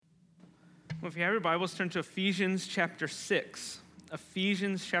Well, if you have your Bibles, turn to Ephesians chapter 6.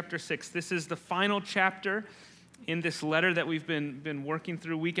 Ephesians chapter 6. This is the final chapter in this letter that we've been working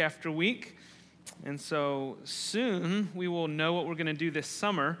through week after week. And so soon we will know what we're going to do this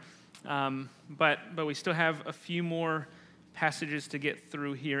summer. But we still have a few more passages to get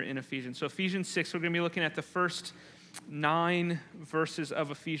through here in Ephesians. So Ephesians 6, we're going to be looking at the first 9 verses of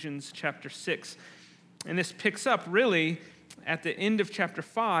Ephesians chapter 6. And this picks up really at the end of chapter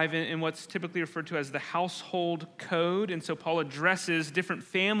 5 in what's typically referred to as the household code. And so Paul addresses different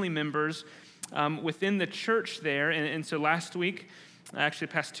family members within the church there. And so last week, actually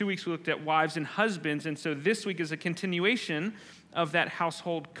the past 2 weeks, we looked at wives and husbands. And so this week is a continuation of that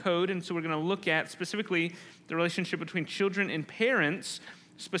household code. And so we're going to look at specifically the relationship between children and parents.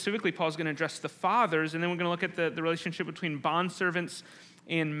 Specifically, Paul's going to address the fathers. And then we're going to look at the relationship between bondservants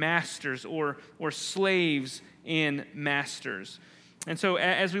and masters, or slaves and masters. And so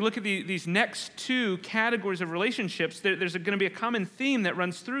as we look at these next two categories of relationships, there's going to be a common theme that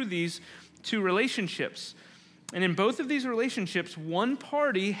runs through these two relationships. And in both of these relationships, one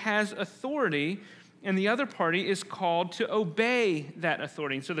party has authority and the other party is called to obey that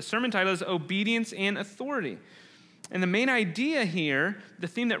authority. And so the sermon title is Obedience and Authority. And the main idea here, the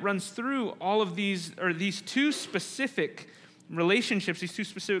theme that runs through all of these, or these two specific relationships, these two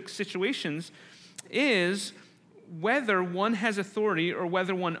specific situations, is whether one has authority or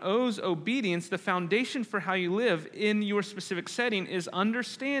whether one owes obedience. The foundation for how you live in your specific setting is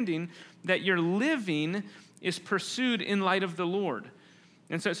understanding that your living is pursued in light of the Lord.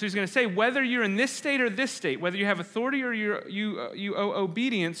 And so he's going to say, whether you're in this state or this state, whether you have authority or you owe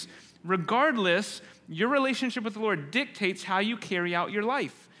obedience, regardless, your relationship with the Lord dictates how you carry out your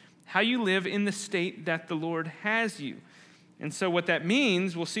life, how you live in the state that the Lord has you. And so what that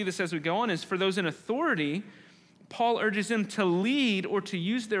means, we'll see this as we go on, is for those in authority, Paul urges them to lead or to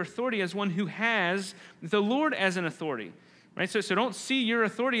use their authority as one who has the Lord as an authority. Right? So don't see your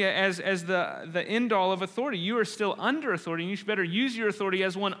authority as the end-all of authority. You are still under authority, and you should better use your authority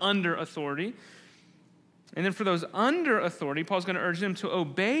as one under authority. And then for those under authority, Paul's going to urge them to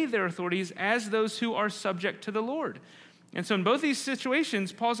obey their authorities as those who are subject to the Lord. And so in both these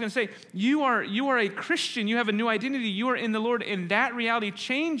situations, Paul's going to say, you are a Christian, you have a new identity, you are in the Lord, and that reality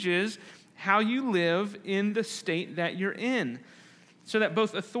changes how you live in the state that you're in. So that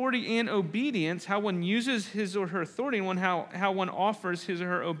both authority and obedience, how one uses his or her authority and how one offers his or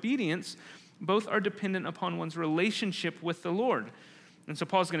her obedience, both are dependent upon one's relationship with the Lord. And so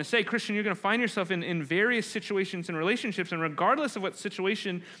Paul's going to say, Christian, you're going to find yourself in various situations and relationships, and regardless of what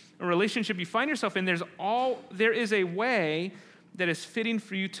situation or relationship you find yourself in, there is a way that is fitting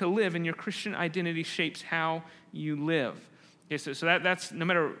for you to live, and your Christian identity shapes how you live. Okay, so that's no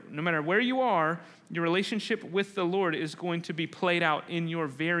matter where you are, your relationship with the Lord is going to be played out in your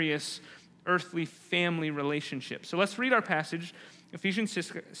various earthly family relationships. So let's read our passage, Ephesians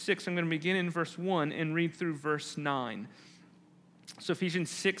 6. I'm going to begin in verse 1 and read through verse 9. So Ephesians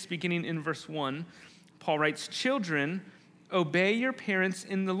 6, beginning in verse 1, Paul writes, "Children, obey your parents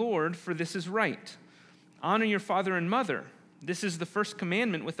in the Lord, for this is right. Honor your father and mother. This is the first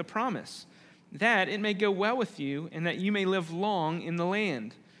commandment with a promise, that it may go well with you and that you may live long in the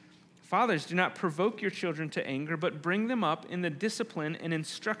land. Fathers, do not provoke your children to anger, but bring them up in the discipline and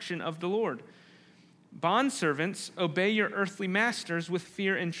instruction of the Lord. Bondservants, obey your earthly masters with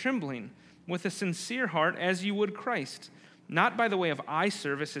fear and trembling, with a sincere heart as you would Christ, not by the way of eye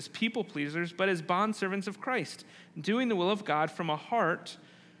service as people pleasers, but as bondservants of Christ, doing the will of God from a heart,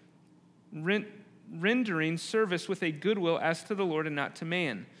 rendering service with a good will as to the Lord and not to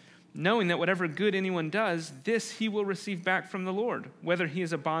man, knowing that whatever good anyone does, this he will receive back from the Lord, whether he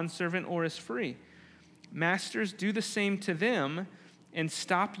is a bondservant or is free. Masters, do the same to them, and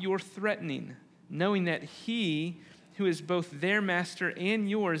stop your threatening, knowing that he who is both their master and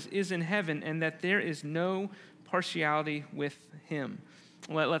yours is in heaven, and that there is no partiality with him."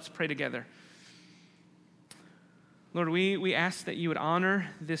 Let's pray together. Lord, we ask that you would honor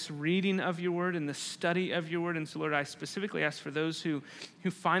this reading of your word and the study of your word. And so, Lord, I specifically ask for those who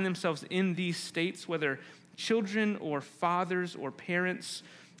find themselves in these states, whether children or fathers or parents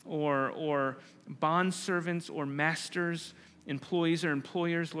or bondservants or masters, employees or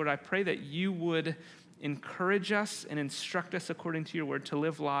employers. Lord, I pray that you would encourage us and instruct us according to your word to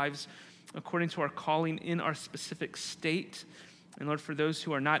live lives according to our calling in our specific state. And Lord, for those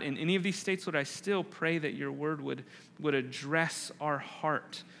who are not in any of these states, Lord, I still pray that your word would address our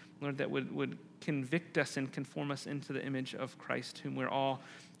heart, Lord, that would convict us and conform us into the image of Christ, whom we're all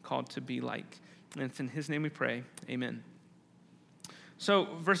called to be like. And it's in his name we pray. Amen. So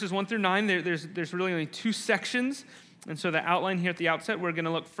verses 1 through 9, there's really only two sections And so the outline here at the outset, we're going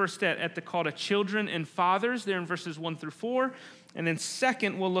to look first at the call to children and fathers there in verses 1 through 4. And then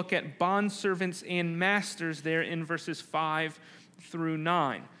second, we'll look at bondservants and masters there in verses 5 through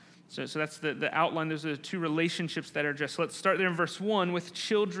 9. So that's the outline. Those are the two relationships that are addressed. So let's start there in verse 1 with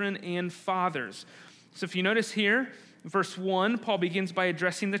children and fathers. So if you notice here, verse 1, Paul begins by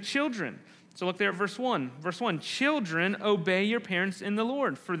addressing the children. So look there at verse 1. Verse 1, children, obey your parents in the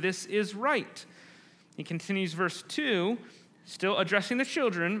Lord, for this is right. He continues verse 2, still addressing the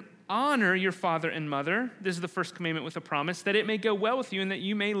children, honor your father and mother. This is the first commandment with a promise, that it may go well with you and that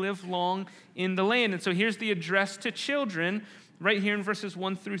you may live long in the land. And so here's the address to children right here in verses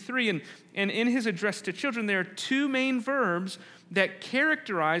 1 through 3. And in his address to children, there are two main verbs that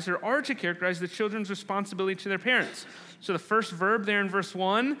characterize or are to characterize the children's responsibility to their parents. So the first verb there in verse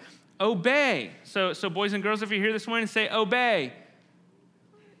 1, obey. So boys and girls, if you're here this morning, say obey.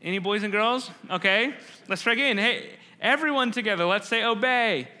 Any boys and girls? Okay, let's try again. Hey, everyone together, let's say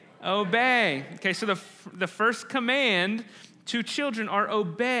obey. Obey. Okay, so the first command to children are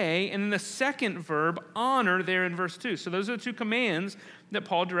obey, and then the second verb, honor, there in verse 2. So those are the two commands that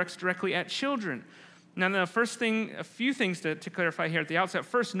Paul directs directly at children. Now, the first thing, a few things to clarify here at the outset.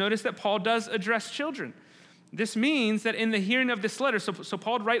 First, notice that Paul does address children. This means that in the hearing of this letter, so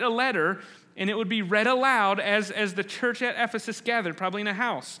Paul would write a letter, and it would be read aloud as the church at Ephesus gathered, probably in a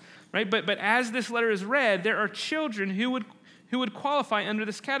house, right? But as this letter is read, there are children who would qualify under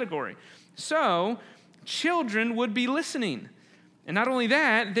this category. So children would be listening. And not only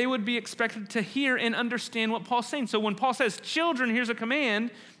that, they would be expected to hear and understand what Paul's saying. So when Paul says, children, here's a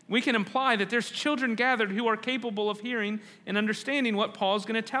command, we can imply that there's children gathered who are capable of hearing and understanding what Paul's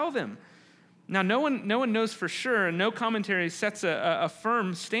going to tell them. Now, no one knows for sure, and no commentary sets a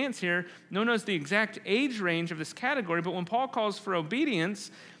firm stance here. No one knows the exact age range of this category, but when Paul calls for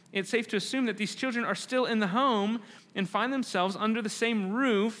obedience, it's safe to assume that these children are still in the home and find themselves under the same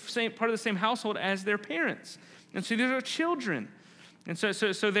roof, part of the same household as their parents. And so these are children. And so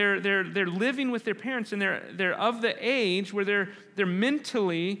they're living with their parents, and they're of the age where they're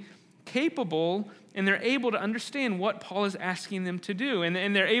mentally capable and they're able to understand what Paul is asking them to do.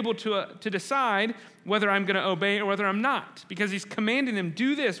 And they're able to decide whether I'm going to obey or whether I'm not, because he's commanding them,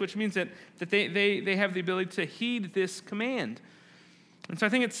 do this, which means that they have the ability to heed this command. And so I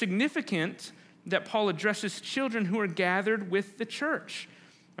think it's significant that Paul addresses children who are gathered with the church.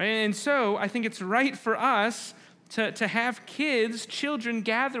 Right? And so I think it's right for us to have children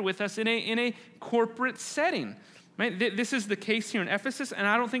gather with us in a corporate setting. Right? This is the case here in Ephesus, and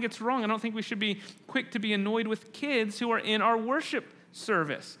I don't think it's wrong. I don't think we should be quick to be annoyed with kids who are in our worship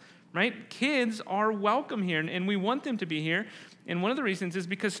service. Right? Kids are welcome here, and we want them to be here. And one of the reasons is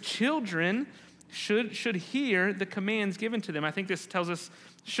because children should hear the commands given to them. I think this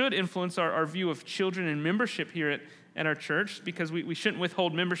should influence our view of children and membership here at our church, because we shouldn't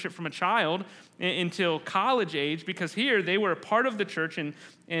withhold membership from a child until college age, because here they were a part of the church,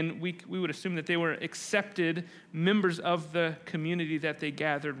 and we would assume that they were accepted members of the community that they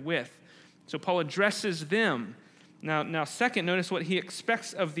gathered with. So Paul addresses them. Now, second, notice what he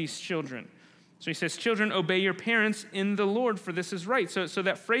expects of these children. So he says, children, obey your parents in the Lord, for this is right. So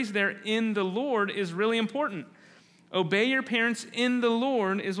that phrase there, in the Lord, is really important. Obey your parents in the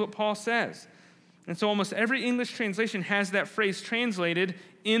Lord is what Paul says. And so almost every English translation has that phrase translated,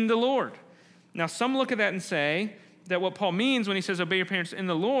 in the Lord. Now, some look at that and say that what Paul means when he says, obey your parents in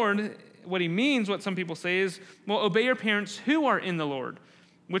the Lord, what he means, what some people say is, well, obey your parents who are in the Lord,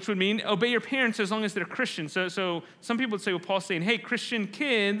 which would mean obey your parents as long as they're Christian. So some people would say, well, Paul's saying, hey, Christian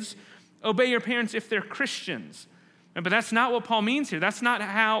kids, obey your parents if they're Christians. But that's not what Paul means here. That's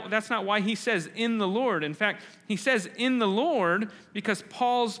not why he says in the Lord. In fact, he says in the Lord because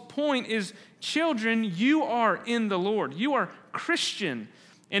Paul's point is, children, you are in the Lord. You are Christian.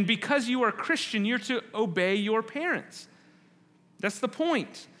 And because you are Christian, you're to obey your parents. That's the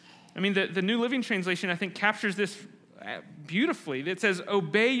point. I mean, the New Living Translation, I think, captures this beautifully. It says,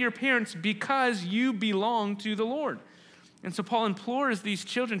 obey your parents because you belong to the Lord. And so Paul implores these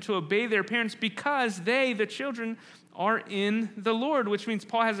children to obey their parents because they, the children, are in the Lord, which means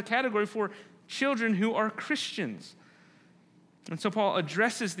Paul has a category for children who are Christians. And so Paul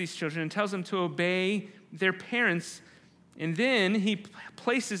addresses these children and tells them to obey their parents, and then he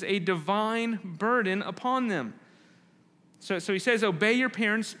places a divine burden upon them. So he says, obey your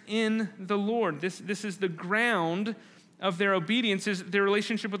parents in the Lord. This is the ground of their obedience. Their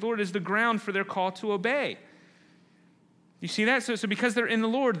relationship with the Lord is the ground for their call to obey. You see that? So because they're in the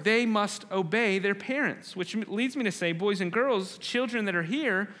Lord, they must obey their parents, which leads me to say, boys and girls, children that are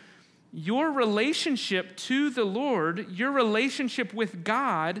here, your relationship to the Lord, your relationship with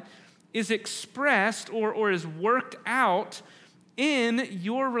God is expressed or is worked out in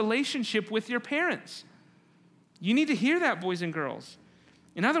your relationship with your parents. You need to hear that, boys and girls.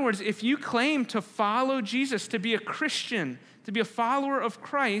 In other words, if you claim to follow Jesus, to be a Christian, to be a follower of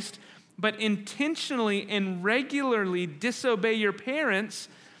Christ, but intentionally and regularly disobey your parents,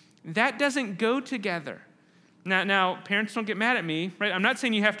 that doesn't go together. Now, parents, don't get mad at me, right? I'm not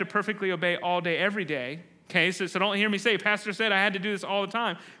saying you have to perfectly obey all day, every day, okay? So don't hear me say, Pastor said I had to do this all the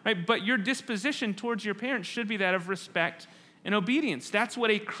time, right? But your disposition towards your parents should be that of respect and obedience. That's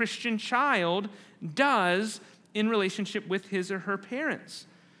what a Christian child does in relationship with his or her parents.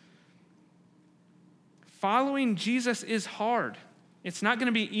 Following Jesus is hard. It's not going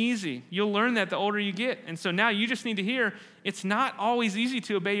to be easy. You'll learn that the older you get. And so now you just need to hear, it's not always easy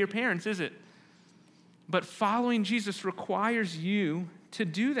to obey your parents, is it? But following Jesus requires you to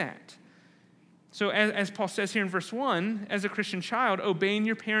do that. So as Paul says here in verse 1, as a Christian child, obeying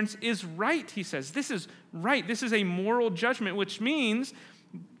your parents is right, he says. This is right. This is a moral judgment, which means,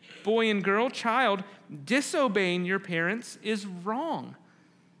 boy and girl, child, disobeying your parents is wrong.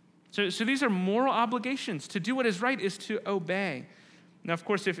 So these are moral obligations. To do what is right is to obey. Now, of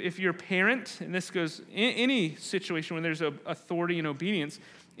course, if you're a parent, and this goes in any situation when there's authority and obedience,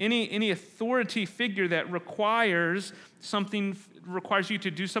 any authority figure that requires you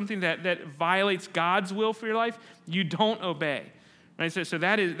to do something that violates God's will for your life, you don't obey. Right? So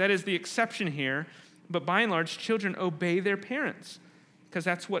that is the exception here. But by and large, children obey their parents because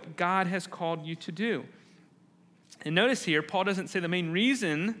that's what God has called you to do. And notice here, Paul doesn't say the main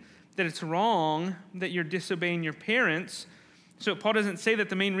reason that it's wrong that you're disobeying your parents. So Paul doesn't say that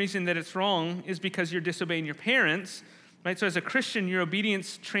the main reason that it's wrong is because you're disobeying your parents. Right? So as a Christian, your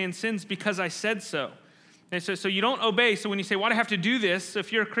obedience transcends because I said so. And so you don't obey. So when you say, why do I have to do this? So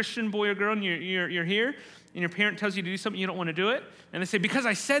if you're a Christian boy or girl and you're here and your parent tells you to do something, you don't want to do it, and they say, because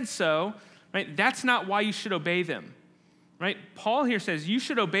I said so, right? That's not why you should obey them. Right? Paul here says you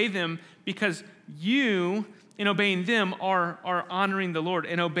should obey them because you, in obeying them, are honoring the Lord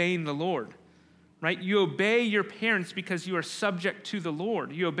and obeying the Lord. Right? You obey your parents because you are subject to the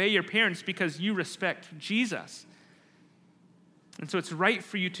Lord. You obey your parents because you respect Jesus. And so it's right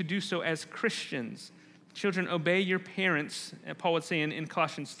for you to do so as Christians. Children, obey your parents, Paul would say in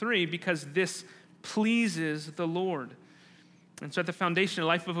Colossians 3, because this pleases the Lord. And so at the foundation, a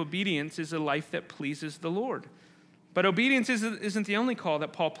life of obedience is a life that pleases the Lord. But obedience isn't the only call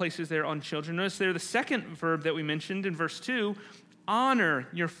that Paul places there on children. Notice there the second verb that we mentioned in verse 2, honor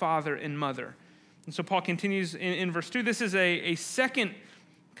your father and mother. And so Paul continues in verse 2, this is a second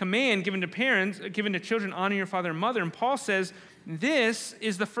command given to children, honor your father and mother. And Paul says, this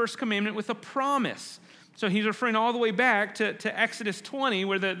is the first commandment with a promise. So he's referring all the way back to Exodus 20,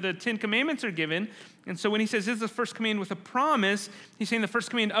 where the Ten Commandments are given. And so when he says this is the first command with a promise, he's saying the first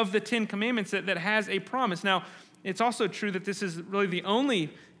command of the Ten Commandments that has a promise. Now, it's also true that this is really the only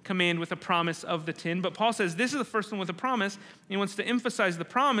command with a promise of the 10, but Paul says this is the first one with a promise. He wants to emphasize the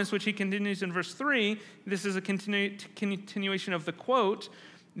promise, which he continues in verse 3. This is a continuation of the quote,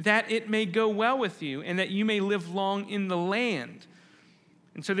 that it may go well with you and that you may live long in the land.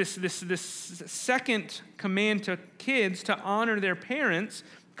 And so this second command to kids to honor their parents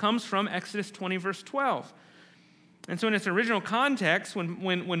comes from Exodus 20, verse 12. And so in its original context,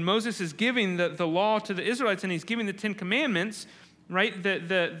 when Moses is giving the law to the Israelites and he's giving the Ten Commandments, right,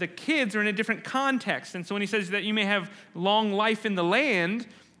 the kids are in a different context. And so when he says that you may have long life in the land,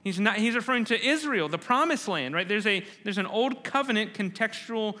 he's referring to Israel, the promised land, right? There's an old covenant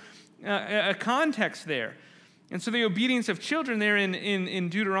contextual context there. And so the obedience of children there in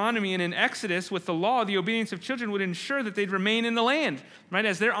Deuteronomy and in Exodus with the law, the obedience of children would ensure that they'd remain in the land, right?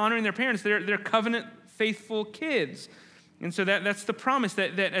 As they're honoring their parents, they're covenant faithful kids. And so that's the promise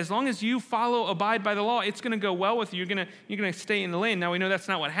that as long as you abide by the law, it's going to go well with you. You're going to stay in the land. Now we know that's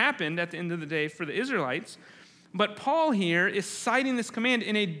not what happened at the end of the day for the Israelites. But Paul here is citing this command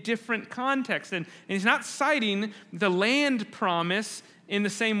in a different context. And he's not citing the land promise in the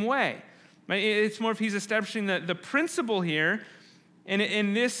same way. Right? It's more if he's establishing the principle here. And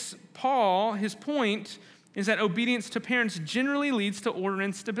in this, Paul, his point is that obedience to parents generally leads to order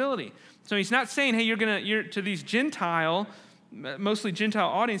and stability. So he's not saying, hey, you're to these mostly Gentile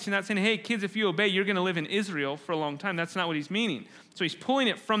audience, he's not saying, hey, kids, if you obey, you're going to live in Israel for a long time. That's not what he's meaning. So he's pulling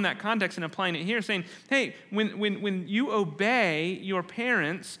it from that context and applying it here, saying, hey, when you obey your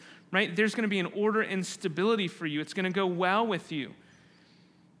parents, right, there's going to be an order and stability for you. It's going to go well with you.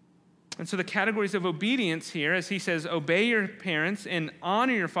 And so the categories of obedience here, as he says, obey your parents and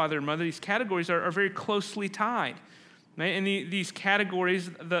honor your father and mother, these categories are very closely tied. Right? And these categories,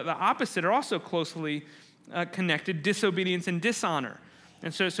 the opposite, are also closely connected, disobedience and dishonor.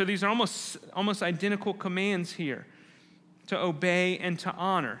 And so these are almost identical commands here, to obey and to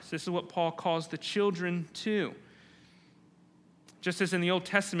honor. So this is what Paul calls the children too. Just as in the Old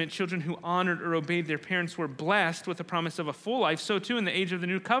Testament, children who honored or obeyed their parents were blessed with the promise of a full life, so too in the age of the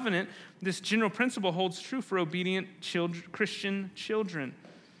New Covenant, this general principle holds true for obedient Christian children.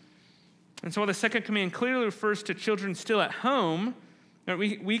 And so while the second command clearly refers to children still at home,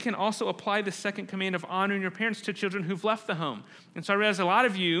 we can also apply the second command of honoring your parents to children who've left the home. And so I realize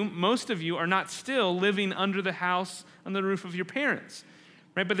most of you, are not still living under the house, on the roof of your parents.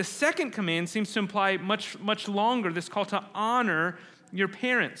 Right? But the second command seems to imply much longer, this call to honor your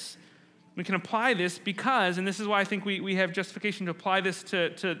parents. We can apply this because, and this is why I think we have justification to apply this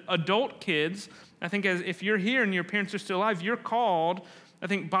to adult kids. I think if you're here and your parents are still alive, you're called, I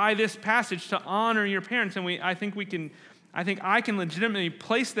think, by this passage to honor your parents. And I think I can legitimately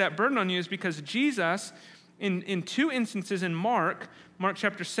place that burden on you is because Jesus, in two instances in Mark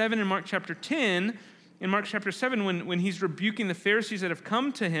chapter 7 and Mark chapter 10, in Mark chapter 7, when he's rebuking the Pharisees that have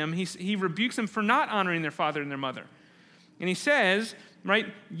come to him, he rebukes them for not honoring their father and their mother. And he says, right,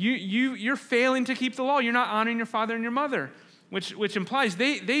 you're failing to keep the law. You're not honoring your father and your mother, which implies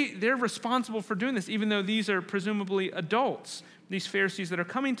they're responsible for doing this, even though these are presumably adults, these Pharisees that are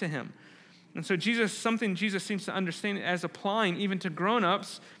coming to him. And so something Jesus seems to understand as applying even to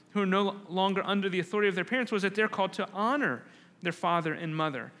grown-ups who are no longer under the authority of their parents was that they're called to honor their father and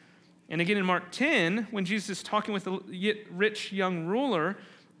mother. And again, in Mark 10, when Jesus is talking with the rich young ruler,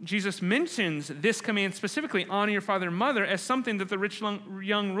 Jesus mentions this command specifically, honor your father and mother, as something that the rich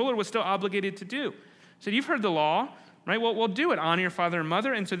young ruler was still obligated to do. So you've heard the law, right? Well, do it, honor your father and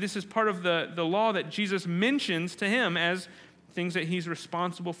mother. And so this is part of the law that Jesus mentions to him as things that he's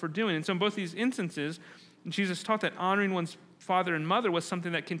responsible for doing. And so in both these instances, Jesus taught that honoring one's father and mother was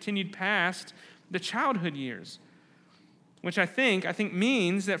something that continued past the childhood years. Which I think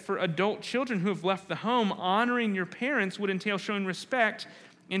means that for adult children who have left the home, honoring your parents would entail showing respect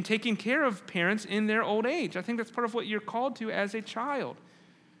and taking care of parents in their old age. I think that's part of what you're called to as a child.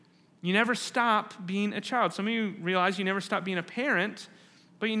 You never stop being a child. Some of you realize you never stop being a parent,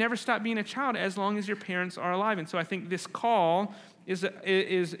 but you never stop being a child as long as your parents are alive. And so I think this call is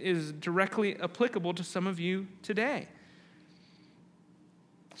directly applicable to some of you today.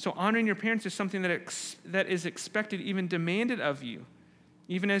 So honoring your parents is something that is expected, even demanded of you,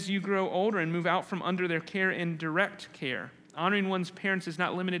 even as you grow older and move out from under their care and direct care. Honoring one's parents is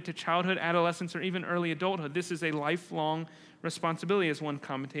not limited to childhood, adolescence, or even early adulthood. This is a lifelong responsibility, as one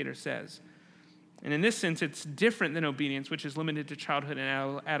commentator says. And in this sense, it's different than obedience, which is limited to childhood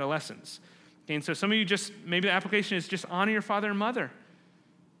and adolescence. Okay, and so some of you maybe the application is just honor your father and mother.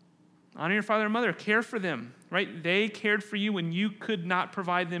 Honor your father and mother. Care for them, right? They cared for you when you could not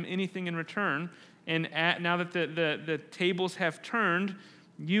provide them anything in return. And now that the tables have turned,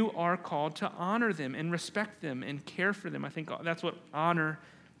 you are called to honor them and respect them and care for them. I think that's what honor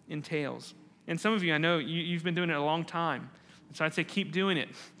entails. And some of you, I know you've been doing it a long time. So I'd say keep doing it.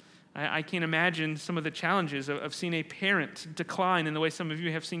 I can't imagine some of the challenges of seeing a parent decline in the way some of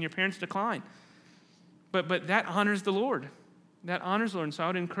you have seen your parents decline. But that honors the Lord. That honors the Lord, and so I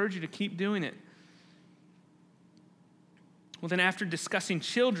would encourage you to keep doing it. Well, then after discussing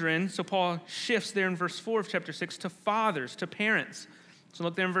children, so Paul shifts there in verse 4 of chapter 6 to fathers, to parents. So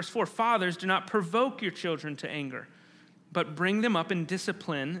look there in verse 4. Fathers, do not provoke your children to anger, but bring them up in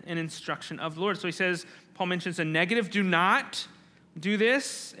discipline and instruction of the Lord. So he says, Paul mentions a negative, do not do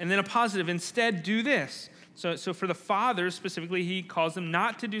this, and then a positive, instead do this. So for the fathers specifically, he calls them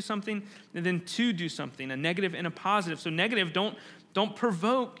not to do something and then to do something, a negative and a positive. So negative, don't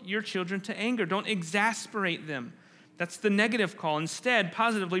provoke your children to anger. Don't exasperate them. That's the negative call. Instead,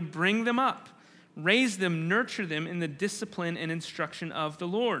 positively, bring them up. Raise them, nurture them in the discipline and instruction of the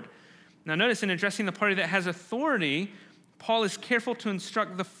Lord. Now notice in addressing the party that has authority, Paul is careful to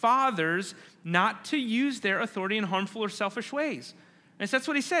instruct the fathers not to use their authority in harmful or selfish ways. And so that's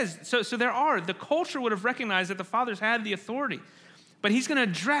what he says. So the culture would have recognized that the fathers had the authority. But he's going to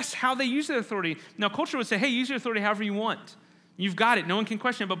address how they use their authority. Now, culture would say, hey, use your authority however you want. You've got it. No one can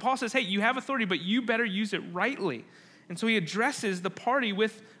question it. But Paul says, hey, you have authority, but you better use it rightly. And so he addresses the party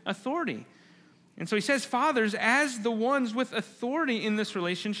with authority. And so he says, fathers, as the ones with authority in this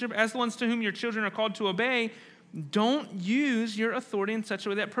relationship, as the ones to whom your children are called to obey, don't use your authority in such a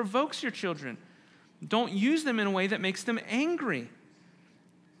way that provokes your children. Don't use them in a way that makes them angry.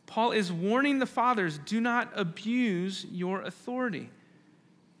 Paul is warning the fathers, do not abuse your authority.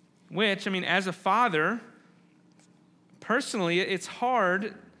 Which, as a father, personally, it's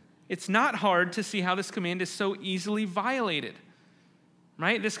not hard to see how this command is so easily violated.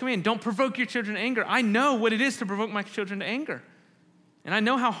 Right? This command, don't provoke your children to anger. I know what it is to provoke my children to anger. And I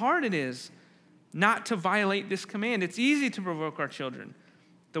know how hard it is not to violate this command. It's easy to provoke our children.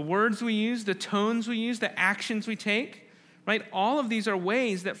 The words we use, the tones we use, the actions we take, right? All of these are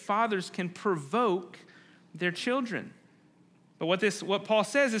ways that fathers can provoke their children. But what Paul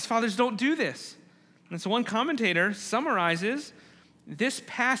says is fathers don't do this. And so one commentator summarizes this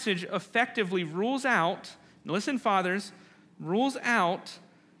passage effectively rules out, listen fathers, rules out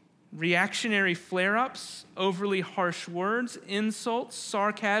reactionary flare-ups, overly harsh words, insults,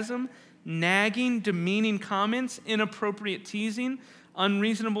 sarcasm, nagging, demeaning comments, inappropriate teasing,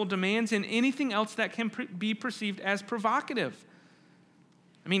 unreasonable demands, and anything else that can be perceived as provocative.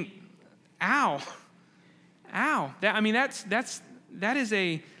 I mean, ow. That's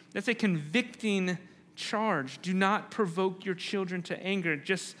a convicting charge. Do not provoke your children to anger. It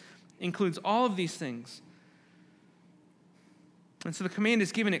just includes all of these things. And so the command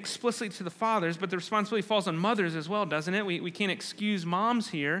is given explicitly to the fathers, but the responsibility falls on mothers as well, doesn't it? We can't excuse moms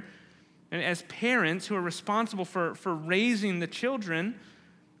here. And as parents who are responsible for raising the children,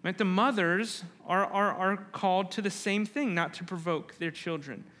 right, the mothers are called to the same thing, not to provoke their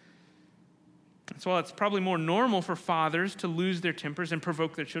children. So while it's probably more normal for fathers to lose their tempers and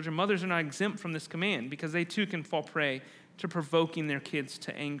provoke their children, mothers are not exempt from this command because they too can fall prey to provoking their kids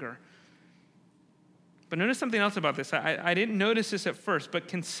to anger. But notice something else about this. I didn't notice this at first, but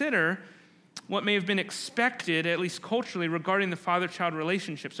consider what may have been expected, at least culturally, regarding the father-child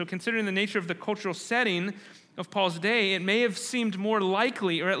relationship. So considering the nature of the cultural setting of Paul's day, it may have seemed more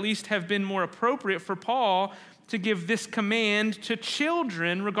likely, or at least have been more appropriate for Paul to give this command to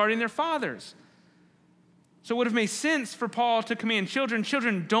children regarding their fathers. So it would have made sense for Paul to command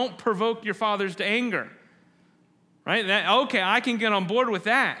children, don't provoke your fathers to anger. Right? Okay, I can get on board with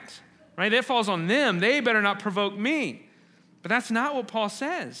that. Right? That falls on them. They better not provoke me. But that's not what Paul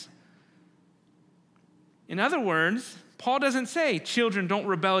says. In other words, Paul doesn't say, children, don't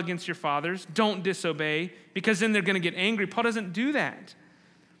rebel against your fathers, don't disobey, because then they're going to get angry. Paul doesn't do that.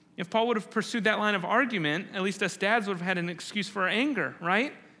 If Paul would have pursued that line of argument, at least us dads would have had an excuse for our anger,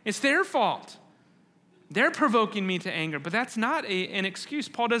 right? It's their fault. They're provoking me to anger, but that's not an excuse.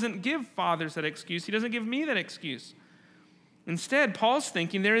 Paul doesn't give fathers that excuse. He doesn't give me that excuse. Instead, Paul's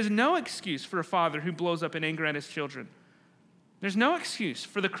thinking there is no excuse for a father who blows up in anger at his children. There's no excuse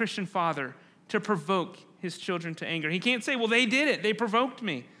for the Christian father to provoke his children to anger. He can't say, well, they did it. They provoked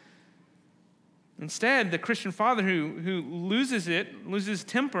me. Instead, the Christian father who loses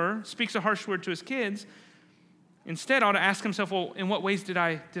temper, speaks a harsh word to his kids, instead ought to ask himself, well, in what ways did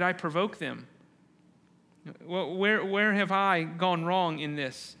I provoke them? Well, where have I gone wrong in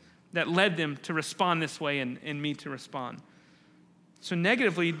this that led them to respond this way and me to respond? So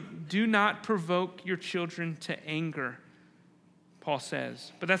negatively, do not provoke your children to anger, Paul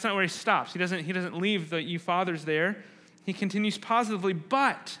says. But that's not where he stops. He doesn't leave you fathers there. He continues positively,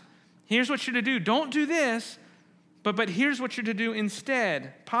 but here's what you're to do. Don't do this, but here's what you're to do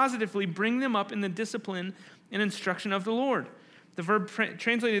instead. Positively, bring them up in the discipline and instruction of the Lord. The verb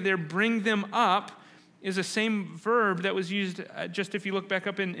translated there, bring them up, is the same verb that was used just if you look back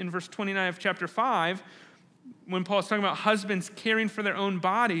up in verse 29 of chapter 5, when Paul is talking about husbands caring for their own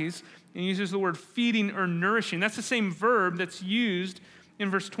bodies, and he uses the word feeding or nourishing. That's the same verb that's used in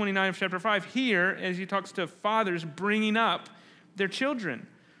verse 29 of chapter 5 here as he talks to fathers bringing up their children.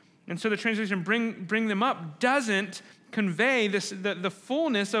 And so the translation bring them up doesn't convey the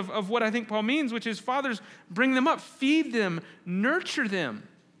fullness of what I think Paul means, which is fathers bring them up, feed them, nurture them,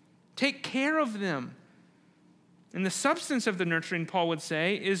 take care of them. And the substance of the nurturing, Paul would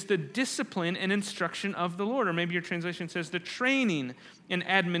say, is the discipline and instruction of the Lord. Or maybe your translation says the training and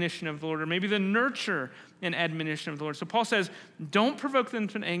admonition of the Lord. Or maybe the nurture and admonition of the Lord. So Paul says, don't provoke them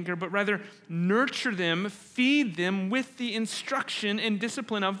to anger, but rather nurture them, feed them with the instruction and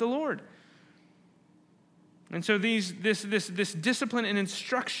discipline of the Lord. And so this discipline and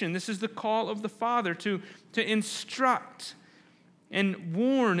instruction, this is the call of the Father to instruct and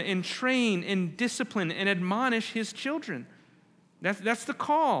warn and train and discipline and admonish his children. That's the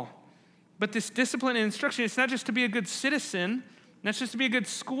call. But this discipline and instruction, it's not just to be a good citizen, not just to be a good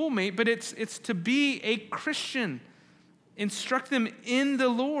schoolmate, but it's to be a Christian. Instruct them in the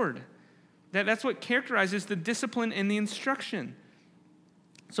Lord. That's what characterizes the discipline and the instruction.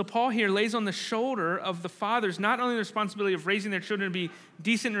 So Paul here lays on the shoulder of the fathers not only the responsibility of raising their children to be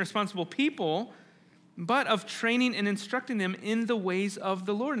decent and responsible people, but of training and instructing them in the ways of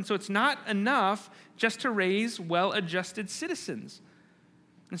the Lord. And so it's not enough just to raise well-adjusted citizens.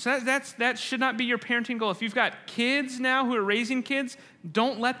 And so that should not be your parenting goal. If you've got kids now who are raising kids,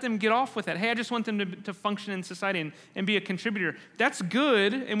 don't let them get off with that. Hey, I just want them to function in society and be a contributor. That's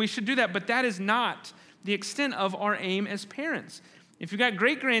good, and we should do that, but that is not the extent of our aim as parents. If you've got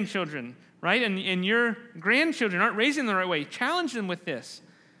great-grandchildren, right, and your grandchildren aren't raising them the right way, challenge them with this,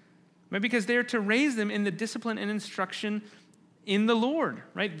 right, because they're to raise them in the discipline and instruction in the Lord,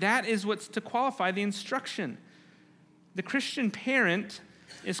 right? That is what's to qualify the instruction. The Christian parent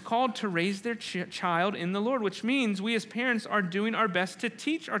is called to raise their child in the Lord, which means we as parents are doing our best to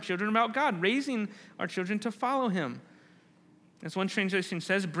teach our children about God, raising our children to follow him. As one translation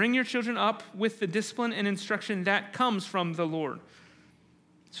says, bring your children up with the discipline and instruction that comes from the Lord.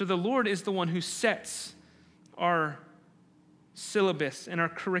 So the Lord is the one who sets our syllabus and our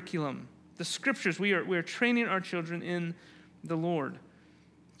curriculum. The scriptures, we are training our children in the Lord.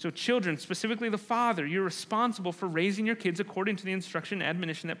 So children, specifically the father, you're responsible for raising your kids according to the instruction and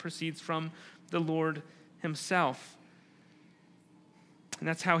admonition that proceeds from the Lord himself. And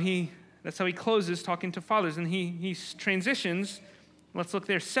that's how he closes talking to fathers. And he transitions. Let's look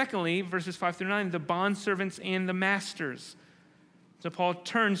there. Secondly, verses 5 through 9, the bondservants and the masters. So Paul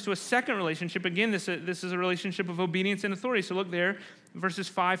turns to a second relationship. Again, this is a relationship of obedience and authority. So look there, verses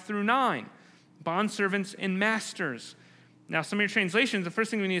 5 through 9. Bondservants and masters. Now, some of your translations, the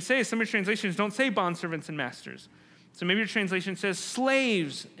first thing we need to say is some of your translations don't say bondservants and masters. So maybe your translation says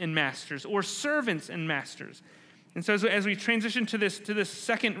slaves and masters or servants and masters. And so as we transition to this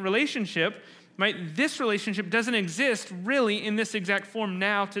second relationship, right, this relationship doesn't exist really in this exact form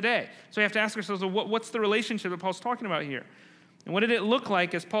now today. So we have to ask ourselves, well, what's the relationship that Paul's talking about here? And what did it look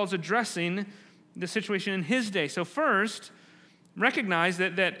like as Paul's addressing the situation in his day? So first, recognize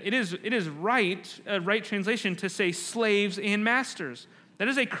that it is right, a right translation to say slaves and masters. That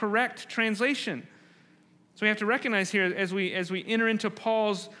is a correct translation. So we have to recognize here as we enter into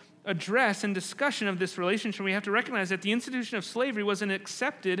Paul's address and discussion of this relationship, we have to recognize that the institution of slavery was an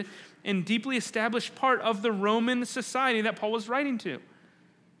accepted and deeply established part of the Roman society that Paul was writing to.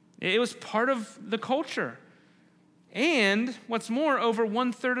 It was part of the culture. And what's more, over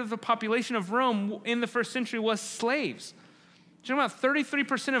 1/3 of the population of Rome in the first century was slaves. You know, about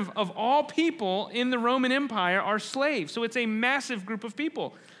 33% of all people in the Roman Empire are slaves. So it's a massive group of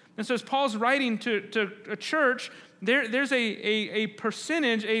people. And so as Paul's writing to a church, there's a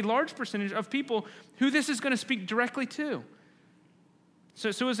percentage, a large percentage of people who this is going to speak directly to. So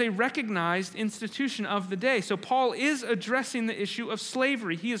it's a recognized institution of the day. So Paul is addressing the issue of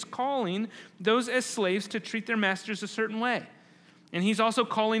slavery. He is calling those as slaves to treat their masters a certain way. And he's also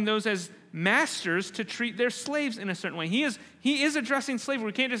calling those as masters to treat their slaves in a certain way. He is addressing slavery.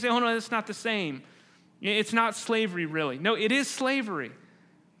 We can't just say, oh no, that's not the same. It's not slavery really. No, it is slavery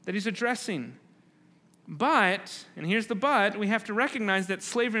that he's addressing. But, and here's the but, we have to recognize that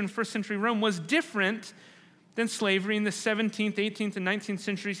slavery in first century Rome was different than slavery in the 17th, 18th, and 19th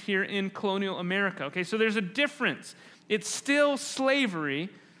centuries here in colonial America. Okay, so there's a difference. It's still slavery,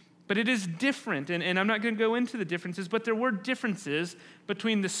 but it is different, and I'm not going to go into the differences, but there were differences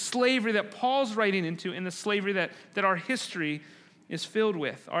between the slavery that Paul's writing into and the slavery that our history is filled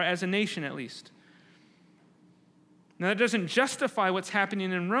with, or as a nation at least. Now, that doesn't justify what's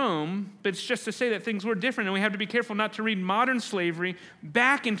happening in Rome, but it's just to say that things were different, and we have to be careful not to read modern slavery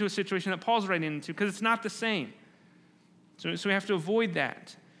back into a situation that Paul's writing into, because it's not the same. So we have to avoid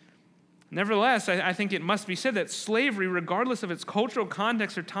that. Nevertheless, I think it must be said that slavery, regardless of its cultural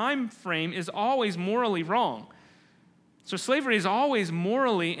context or time frame, is always morally wrong. So slavery is always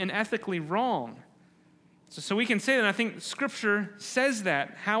morally and ethically wrong. So we can say that, and I think Scripture says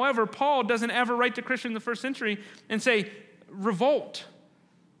that. However, Paul doesn't ever write to Christians in the first century and say, revolt,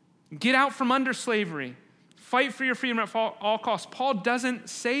 get out from under slavery, fight for your freedom at all costs. Paul doesn't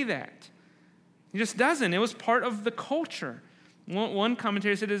say that. He just doesn't. It was part of the culture. One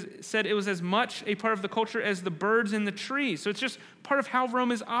commentator said it was as much a part of the culture as the birds in the trees. So it's just part of how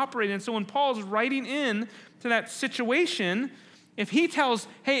Rome is operating. And so when Paul's writing in to that situation, if he tells,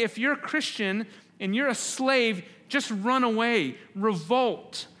 hey, if you're a Christian and you're a slave, just run away,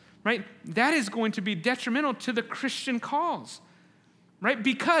 revolt, right? That is going to be detrimental to the Christian cause, right?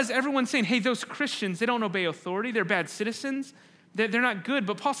 Because everyone's saying, hey, those Christians, they don't obey authority. They're bad citizens. They're not good.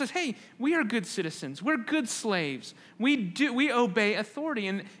 But Paul says, hey, we are good citizens. We're good slaves. We obey authority.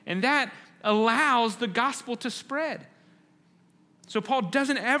 And that allows the gospel to spread. So Paul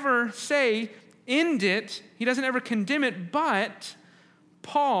doesn't ever say, end it. He doesn't ever condemn it. But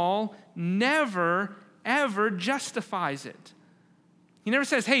Paul never, ever justifies it. He never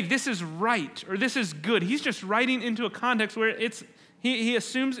says, hey, this is right or this is good. He's just writing into a context where he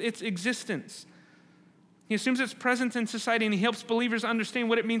assumes its existence. He assumes its presence in society, and he helps believers understand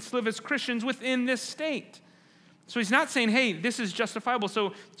what it means to live as Christians within this state. So he's not saying, hey, this is justifiable.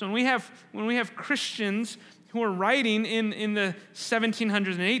 So when we have Christians who are writing in the 1700s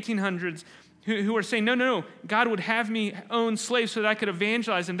and 1800s, who are saying, no, God would have me own slaves so that I could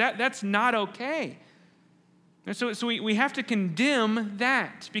evangelize them. That's not okay. And so we have to condemn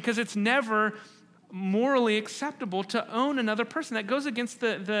that because it's never morally acceptable to own another person. That goes against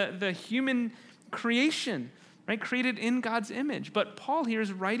the human creation, right? Created in God's image. But Paul here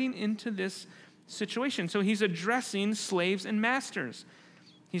is writing into this situation. So he's addressing slaves and masters.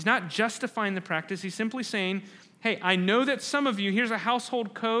 He's not justifying the practice. He's simply saying, hey, I know that some of you, here's a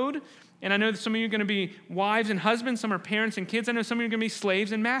household code, and I know that some of you are going to be wives and husbands, some are parents and kids. I know some of you are going to be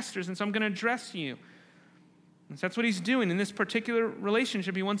slaves and masters, and so I'm going to address you. And so that's what he's doing. In this particular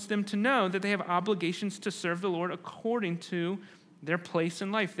relationship, he wants them to know that they have obligations to serve the Lord according to their place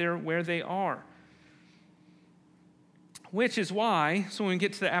in life, where they are. Which is why, so when we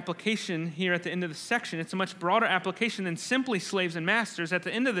get to the application here at the end of the section, it's a much broader application than simply slaves and masters. At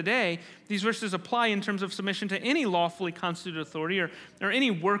the end of the day, these verses apply in terms of submission to any lawfully constituted authority or any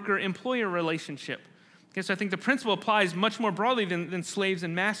worker-employer relationship. Okay, so I think the principle applies much more broadly than slaves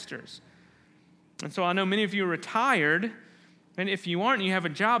and masters. And so I know many of you are retired, and if you aren't and you have a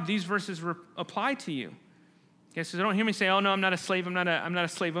job, these verses apply to you. Okay, so don't hear me say, oh, no, I'm not a slave, I'm not a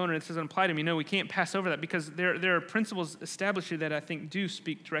slave owner, it doesn't apply to me. No, we can't pass over that because there are principles established here that I think do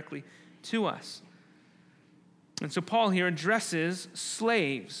speak directly to us. And so Paul here addresses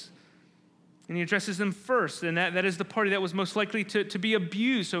slaves, and he addresses them first, and that is the party that was most likely to be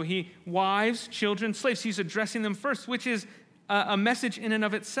abused. So wives, children, slaves, he's addressing them first, which is a message in and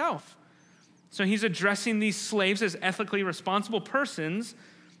of itself. So he's addressing these slaves as ethically responsible persons,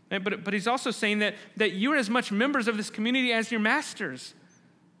 but he's also saying that you're as much members of this community as your masters.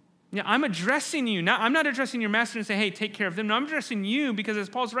 Yeah, I'm addressing you. I'm not addressing your master and saying, hey, take care of them. No, I'm addressing you because as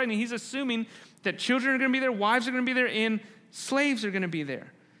Paul's writing, he's assuming that children are going to be there, wives are going to be there, and slaves are going to be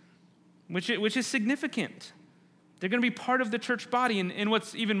there, which is significant. They're going to be part of the church body. And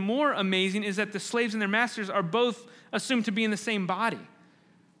what's even more amazing is that the slaves and their masters are both assumed to be in the same body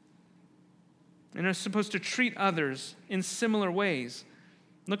and are supposed to treat others in similar ways.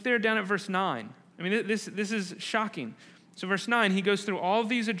 Look there down at verse 9. I mean, this is shocking. So verse 9, he goes through all of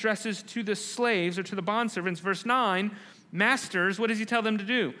these addresses to the slaves or to the bondservants. Verse 9, masters, what does he tell them to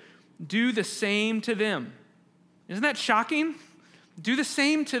do? Do the same to them. Isn't that shocking? Do the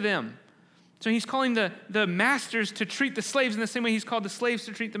same to them. So he's calling the masters to treat the slaves in the same way he's called the slaves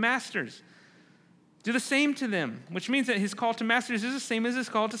to treat the masters. Do the same to them, which means that his call to masters is the same as his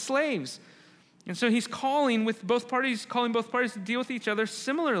call to slaves. And so he's calling both parties to deal with each other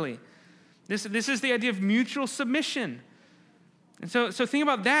similarly. This is the idea of mutual submission. And so think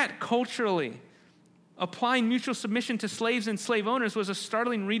about that culturally. Applying mutual submission to slaves and slave owners was a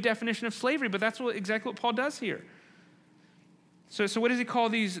startling redefinition of slavery, but that's exactly what Paul does here. So what does he call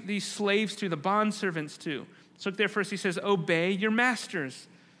these slaves to, the bondservants to? So look there first, he says, obey your masters.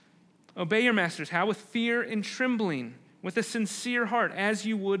 Obey your masters. How? With fear and trembling, with a sincere heart, as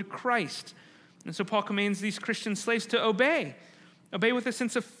you would Christ. And so Paul commands these Christian slaves to obey. Obey with a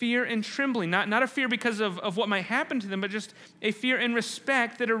sense of fear and trembling. Not a fear because of what might happen to them, but just a fear and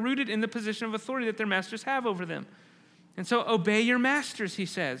respect that are rooted in the position of authority that their masters have over them. And so obey your masters, he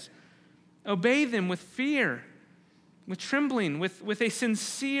says. Obey them with fear, with trembling, with a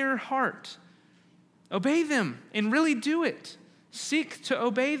sincere heart. Obey them and really do it. Seek to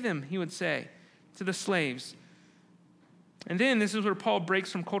obey them, he would say to the slaves. And then this is where Paul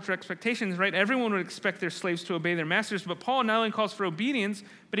breaks from cultural expectations, right? Everyone would expect their slaves to obey their masters, but Paul not only calls for obedience,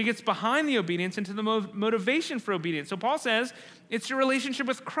 but he gets behind the obedience into the motivation for obedience. So Paul says it's your relationship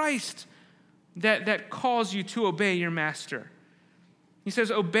with Christ that calls you to obey your master. He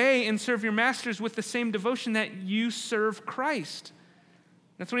says, obey and serve your masters with the same devotion that you serve Christ.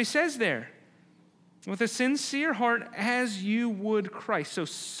 That's what he says there. With a sincere heart as you would Christ. So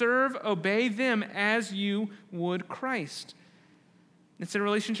serve, obey them as you would Christ. It's a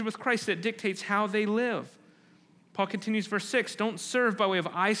relationship with Christ that dictates how they live. Paul continues verse 6, don't serve by way of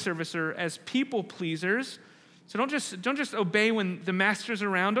eye service or as people pleasers. So don't just obey when the master's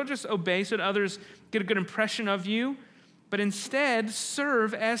around. Don't just obey so that others get a good impression of you. But instead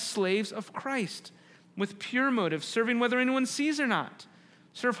serve as slaves of Christ with pure motive, serving whether anyone sees or not.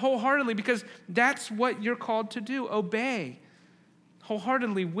 Serve wholeheartedly because that's what you're called to do. Obey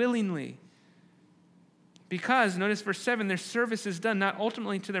wholeheartedly, willingly. Because, notice verse 7, their service is done not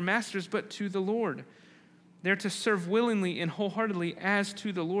ultimately to their masters, but to the Lord. They're to serve willingly and wholeheartedly as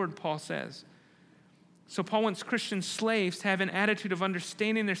to the Lord, Paul says. So Paul wants Christian slaves to have an attitude of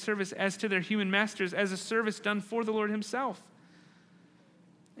understanding their service as to their human masters as a service done for the Lord himself.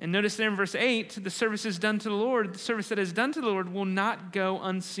 And notice there in verse 8, the service is done to the Lord. The service that is done to the Lord will not go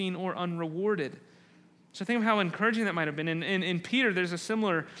unseen or unrewarded. So think of how encouraging that might have been. In Peter, there's a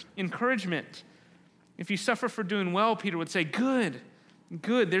similar encouragement. If you suffer for doing well, Peter would say, good,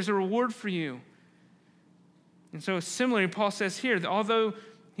 there's a reward for you. And so similarly, Paul says here, that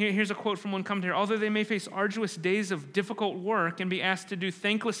here's a quote from one commentator, although they may face arduous days of difficult work and be asked to do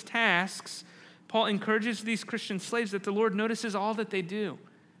thankless tasks, Paul encourages these Christian slaves that the Lord notices all that they do,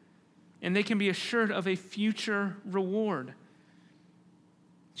 and they can be assured of a future reward.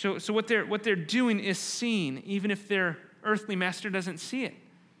 So what they're doing is seen, even if their earthly master doesn't see it.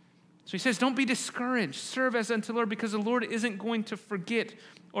 So he says, don't be discouraged. Serve as unto the Lord, because the Lord isn't going to forget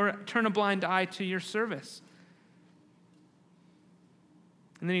or turn a blind eye to your service.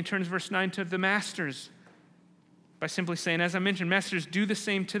 And then he turns verse 9 to the masters by simply saying, as I mentioned, masters, do the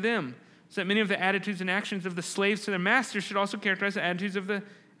same to them, so that many of the attitudes and actions of the slaves to their masters should also characterize the attitudes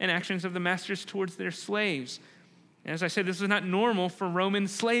and actions of the masters towards their slaves. And as I said, this was not normal for Roman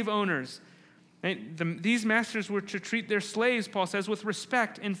slave owners. These masters were to treat their slaves, Paul says, with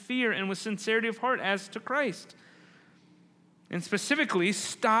respect and fear and with sincerity of heart as to Christ. And specifically,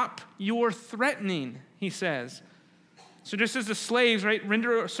 stop your threatening, he says. So just as the slaves,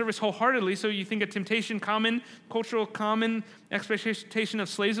 render service wholeheartedly, so you think a temptation, cultural common expectation of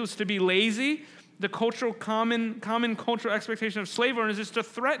slaves was to be lazy. The common cultural expectation of slave owners is to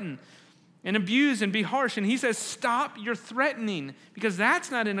threaten and abuse and be harsh. And he says, stop your threatening, because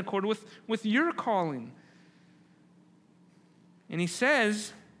that's not in accord with your calling. And he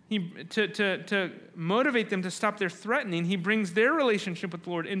says, to motivate them to stop their threatening, he brings their relationship with the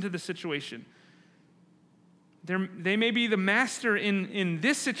Lord into the situation. They may be the master in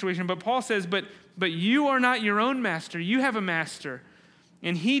this situation, but Paul says, but you are not your own master. You have a master,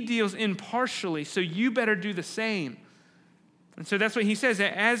 and he deals impartially, so you better do the same. And so that's what he says,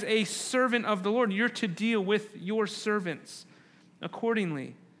 that as a servant of the Lord, you're to deal with your servants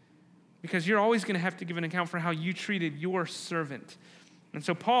accordingly, because you're always going to have to give an account for how you treated your servant. And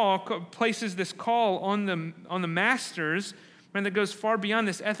so Paul places this call on the masters, that goes far beyond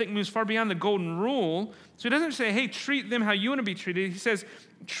this ethic, moves far beyond the golden rule. So he doesn't say, hey, treat them how you want to be treated. He says,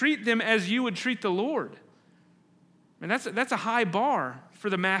 treat them as you would treat the Lord. And that's a high bar for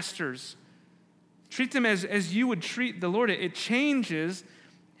the masters. Treat them as you would treat the Lord. It changes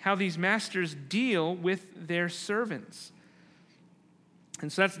how these masters deal with their servants. And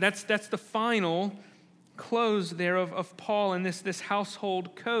so that's the final close there of Paul and this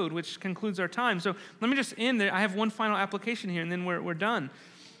household code, which concludes our time. So let me just end there. I have one final application here, and then we're done.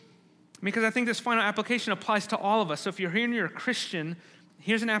 Because I think this final application applies to all of us. So if you're here and you're a Christian,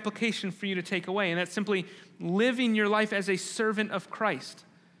 here's an application for you to take away, and that's simply living your life as a servant of Christ.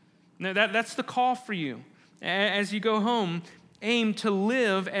 Now, that's the call for you. As you go home, aim to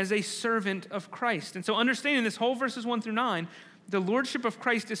live as a servant of Christ. And so understanding this whole verses 1 through 9, the lordship of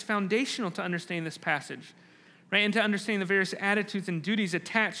Christ is foundational to understanding this passage, and to understanding the various attitudes and duties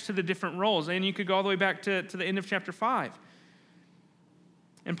attached to the different roles. And you could go all the way back to the end of chapter 5.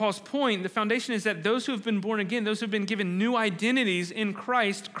 And Paul's point, the foundation is that those who have been born again, those who have been given new identities in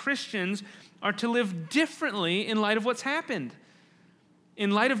Christ, Christians, are to live differently in light of what's happened.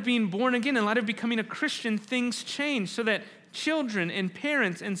 In light of being born again, in light of becoming a Christian, things change so that children and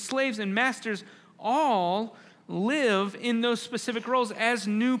parents and slaves and masters all live in those specific roles as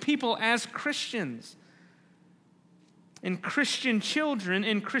new people, as Christians. And Christian children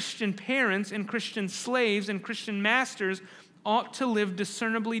and Christian parents and Christian slaves and Christian masters ought to live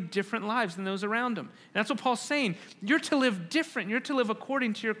discernibly different lives than those around them. And that's what Paul's saying. You're to live different. You're to live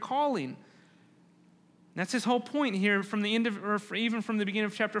according to your calling. That's his whole point here from the end of, or even from the beginning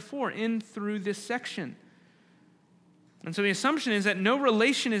of chapter 4, in through this section. And so the assumption is that no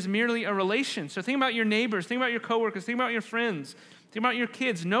relation is merely a relation. So think about your neighbors, think about your coworkers, think about your friends, think about your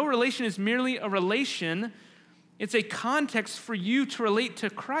kids. No relation is merely a relation. It's a context for you to relate to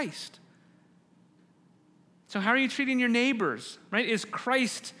Christ. So how are you treating your neighbors, Is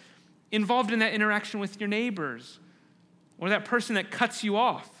Christ involved in that interaction with your neighbors? Or that person that cuts you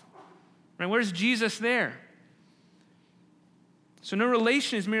off, Where's Jesus there? So no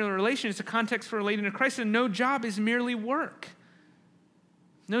relation is merely a relation. It's a context for relating to Christ. And no job is merely work.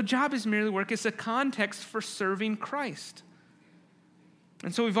 No job is merely work. It's a context for serving Christ.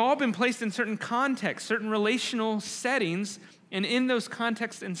 And so we've all been placed in certain contexts, certain relational settings. And in those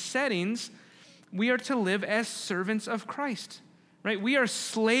contexts and settings, we are to live as servants of Christ. We are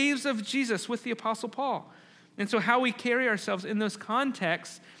slaves of Jesus with the Apostle Paul. And so how we carry ourselves in those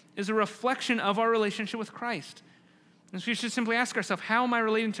contexts is a reflection of our relationship with Christ. And so we should simply ask ourselves, how am I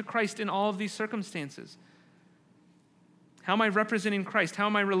relating to Christ in all of these circumstances? How am I representing Christ? How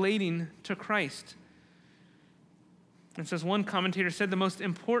am I relating to Christ? And says one commentator said the most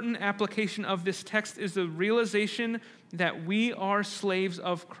important application of this text is the realization that we are slaves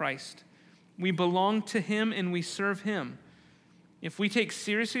of Christ. We belong to him and we serve him. If we take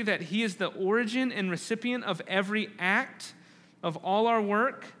seriously that he is the origin and recipient of every act of all our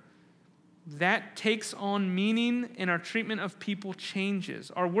work, that takes on meaning and our treatment of people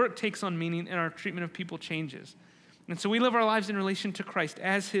changes. Our work takes on meaning and our treatment of people changes. And so we live our lives in relation to Christ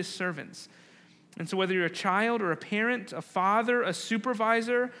as his servants. And so whether you're a child or a parent, a father, a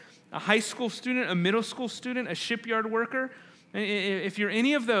supervisor, a high school student, a middle school student, a shipyard worker, if you're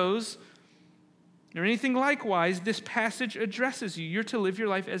any of those or anything likewise, this passage addresses you. You're to live your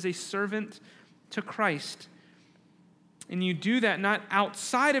life as a servant to Christ. And you do that not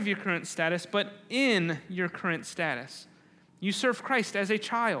outside of your current status, but in your current status. You serve Christ as a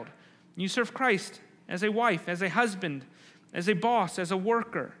child. You serve Christ as a wife, as a husband, as a boss, as a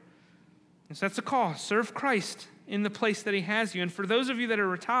worker. And so that's a call. Serve Christ in the place that he has you. And for those of you that are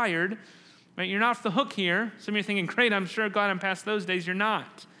retired, right, you're not off the hook here. Some of you are thinking, great, I'm sure glad I'm past those days. You're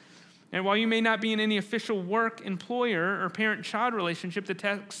not. And while you may not be in any official work, employer, or parent-child relationship, the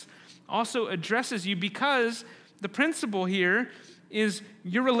text also addresses you because the principle here is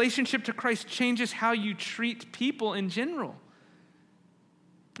your relationship to Christ changes how you treat people in general.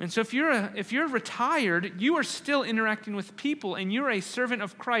 And so if you're retired, you are still interacting with people, and you're a servant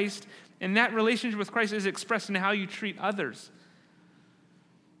of Christ, and that relationship with Christ is expressed in how you treat others.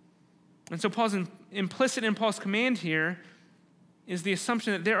 And so implicit in Paul's command here is the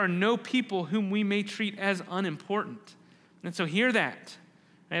assumption that there are no people whom we may treat as unimportant. And so hear that.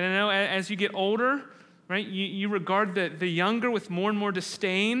 And I know as you get older, right, you regard the younger with more and more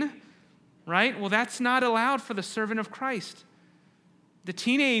disdain, right? Well, that's not allowed for the servant of Christ. The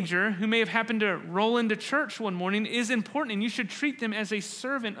teenager who may have happened to roll into church one morning is important, and you should treat them as a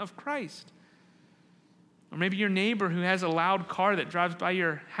servant of Christ. Or maybe your neighbor who has a loud car that drives by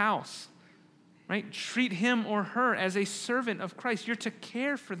your house, right? Treat him or her as a servant of Christ. You're to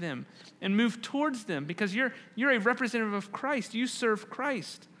care for them and move towards them because you're a representative of Christ. You serve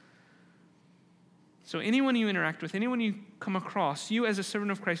Christ. So anyone you interact with, anyone you come across, you as a servant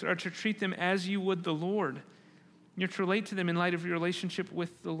of Christ are to treat them as you would the Lord. You're to relate to them in light of your relationship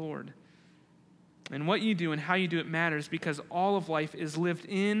with the Lord. And what you do and how you do it matters because all of life is lived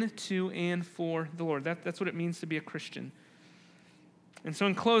in, to, and for the Lord. That's what it means to be a Christian. And so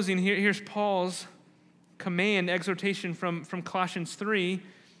in closing, here's Paul's command, exhortation from Colossians 3,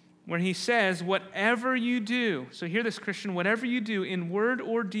 where he says, whatever you do, so hear this, Christian, whatever you do in word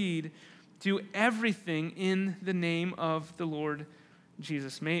or deed, do everything in the name of the Lord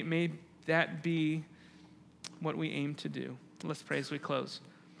Jesus. May that be what we aim to do. Let's pray as we close.